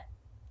that,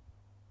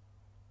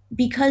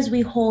 because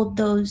we hold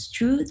those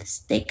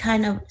truths, they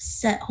kind of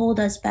hold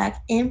us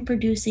back in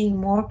producing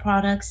more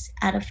products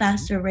at a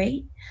faster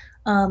rate.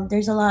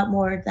 There's a lot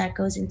more that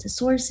goes into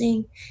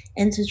sourcing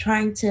and to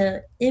trying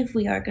to, if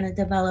we are going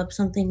to develop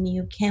something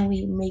new, can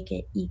we make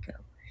it eco?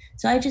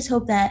 So I just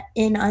hope that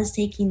in us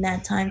taking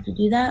that time to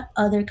do that,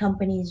 other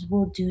companies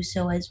will do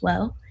so as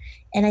well.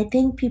 And I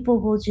think people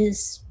will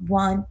just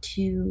want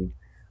to,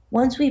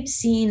 once we've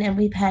seen and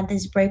we've had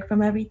this break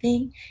from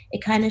everything,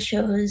 it kind of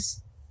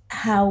shows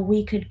how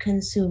we could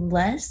consume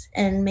less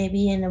and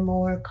maybe in a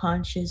more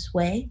conscious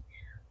way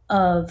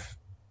of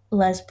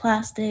less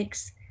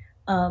plastics,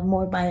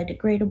 more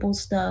biodegradable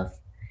stuff,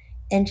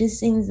 and just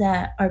things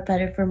that are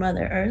better for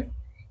Mother Earth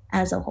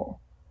as a whole.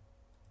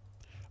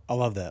 I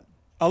love that.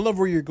 I love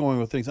where you're going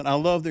with things, and I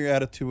love your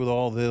attitude with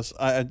all this.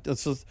 I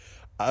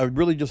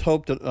really just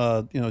hope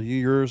that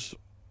yours,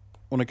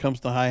 when it comes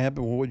to high hemp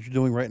and what you're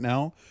doing right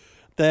now,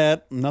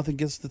 that nothing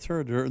gets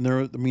deterred.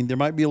 There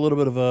might be a little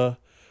bit of a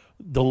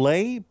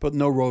delay, but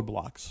no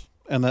roadblocks,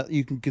 and that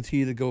you can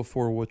continue to go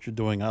for what you're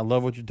doing. I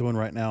love what you're doing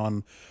right now,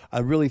 and I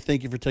really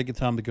thank you for taking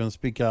time to go and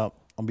speak out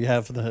on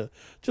behalf of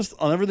just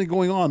on everything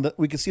going on. That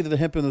we can see that the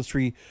hemp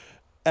industry,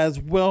 as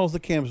well as the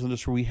cannabis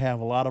industry, we have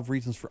a lot of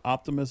reasons for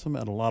optimism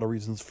and a lot of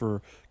reasons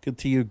for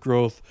continued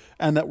growth,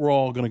 and that we're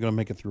all going to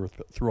make it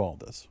through all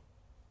this.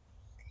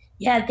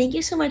 Yeah, thank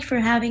you so much for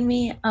having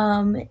me.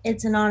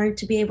 It's an honor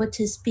to be able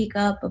to speak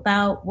up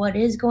about what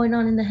is going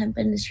on in the hemp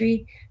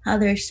industry, how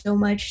there's so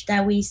much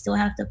that we still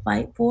have to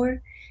fight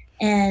for,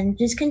 and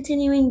just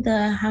continuing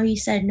how you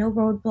said, no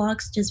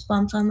roadblocks, just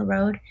bumps on the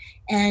road.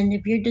 And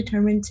if you're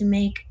determined to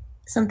make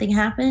something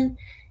happen,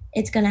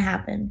 it's going to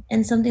happen.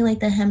 And something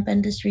like the hemp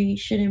industry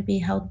shouldn't be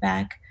held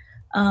back,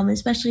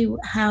 especially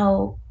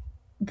how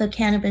the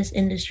cannabis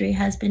industry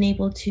has been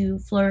able to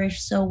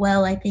flourish so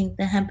well. I think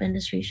the hemp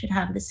industry should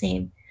have the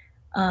same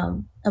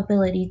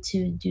ability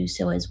to do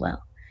so as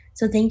well.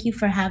 So thank you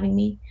for having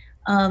me.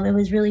 It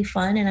was really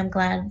fun, and I'm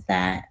glad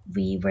that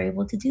we were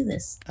able to do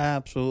this.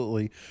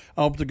 Absolutely.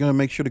 I hope they're going to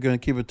make sure to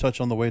keep in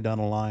touch on the way down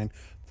the line.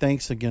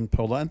 Thanks again,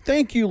 Paula. And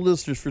thank you,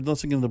 listeners, for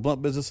listening to The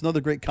Blunt Business.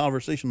 Another great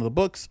conversation of the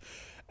books,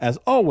 as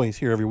always,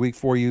 here every week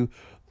for you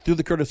through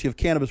the courtesy of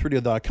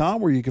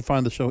CannabisRadio.com, where you can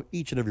find the show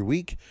each and every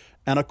week.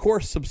 And, of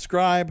course,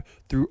 subscribe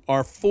through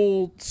our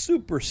full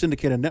super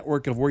syndicated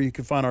network of where you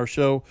can find our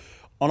show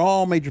on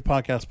all major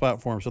podcast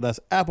platforms. So that's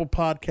Apple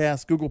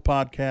Podcasts, Google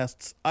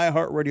Podcasts,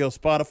 iHeartRadio,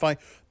 Spotify.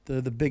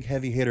 They're the big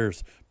heavy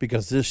hitters,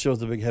 because this show's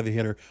the big heavy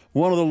hitter.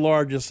 One of the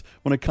largest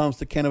when it comes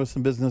to cannabis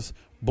and business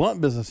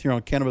Blunt Business here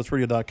on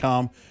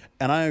CannabisRadio.com.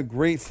 And I am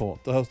grateful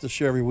to host the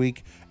show every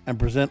week and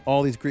present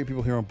all these great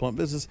people here on Blunt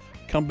Business.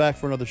 Come back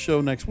for another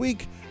show next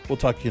week. We'll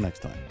talk to you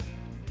next time.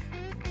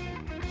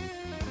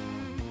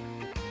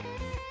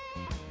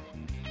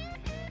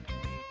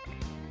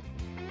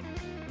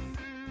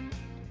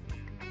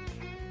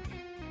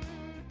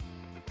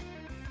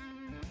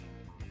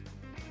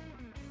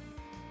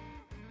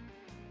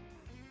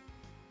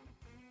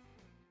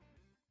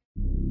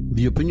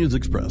 The opinions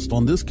expressed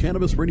on this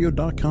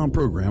CannabisRadio.com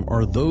program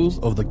are those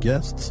of the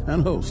guests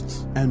and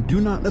hosts and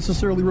do not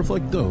necessarily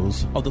reflect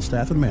those of the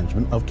staff and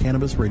management of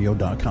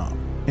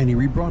CannabisRadio.com. Any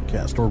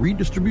rebroadcast or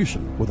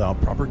redistribution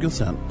without proper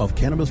consent of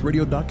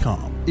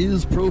CannabisRadio.com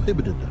is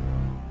prohibited.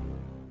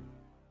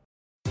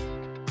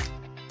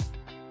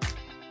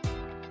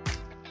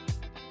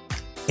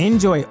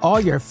 Enjoy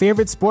all your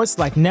favorite sports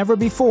like never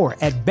before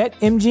at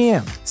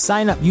BetMGM.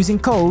 Sign up using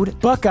code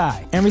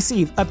Buckeye and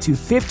receive up to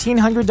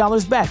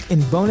 $1,500 back in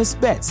bonus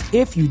bets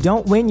if you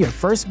don't win your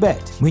first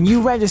bet. When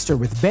you register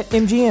with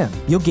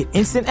BetMGM, you'll get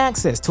instant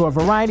access to a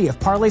variety of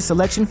parlay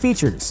selection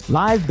features,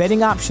 live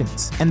betting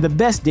options, and the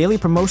best daily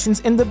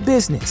promotions in the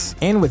business.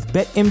 And with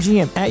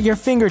BetMGM at your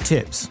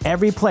fingertips,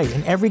 every play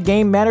and every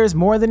game matters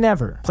more than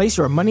ever. Place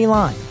your money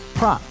line,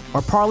 prop,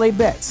 or parlay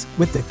bets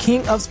with the king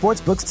of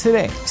sportsbooks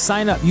today.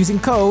 Sign up using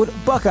code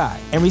Buckeye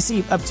and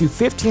receive up to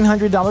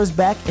 $1,500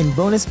 back in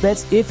bonus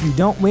bets if you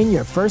don't win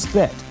your first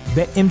bet.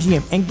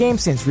 BetMGM and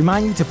GameSense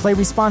remind you to play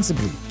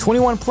responsibly.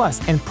 21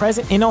 plus and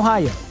present in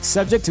Ohio,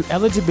 subject to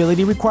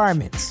eligibility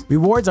requirements.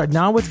 Rewards are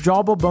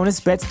non-withdrawable bonus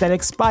bets that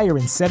expire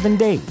in 7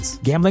 days.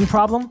 Gambling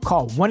problem?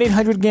 Call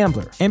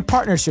 1-800-GAMBLER in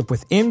partnership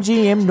with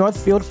MGM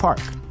Northfield Park.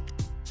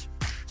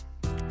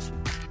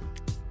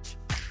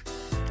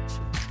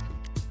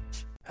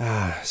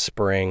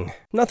 Spring.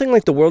 Nothing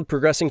like the world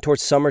progressing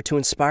towards summer to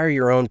inspire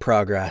your own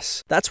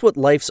progress. That's what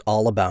life's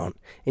all about,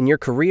 in your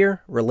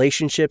career,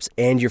 relationships,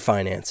 and your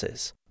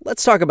finances.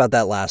 Let's talk about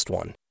that last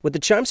one. With the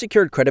Chime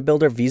Secured Credit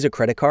Builder Visa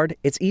Credit Card,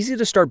 it's easy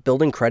to start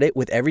building credit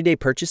with everyday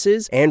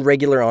purchases and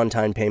regular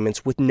on-time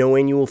payments with no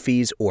annual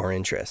fees or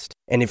interest.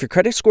 And if your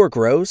credit score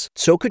grows,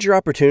 so could your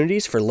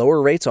opportunities for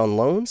lower rates on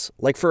loans,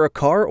 like for a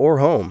car or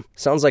home.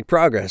 Sounds like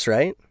progress,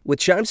 right? With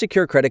Chime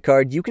Secure Credit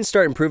Card, you can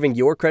start improving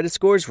your credit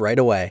scores right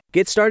away.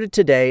 Get started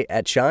today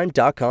at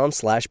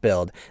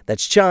chime.com/build.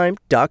 That's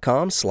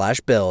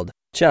chime.com/build.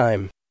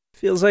 Chime.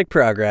 Feels like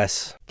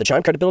progress. The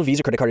Chime Credit Builder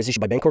Visa Credit Card is issued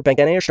by Bancorp Bank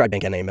N.A. or Stride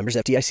Bank N.A. Members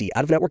FDIC.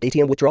 Out-of-network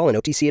ATM withdrawal and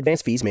OTC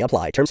advance fees may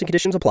apply. Terms and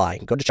conditions apply.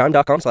 Go to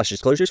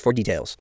chime.com/disclosures for details.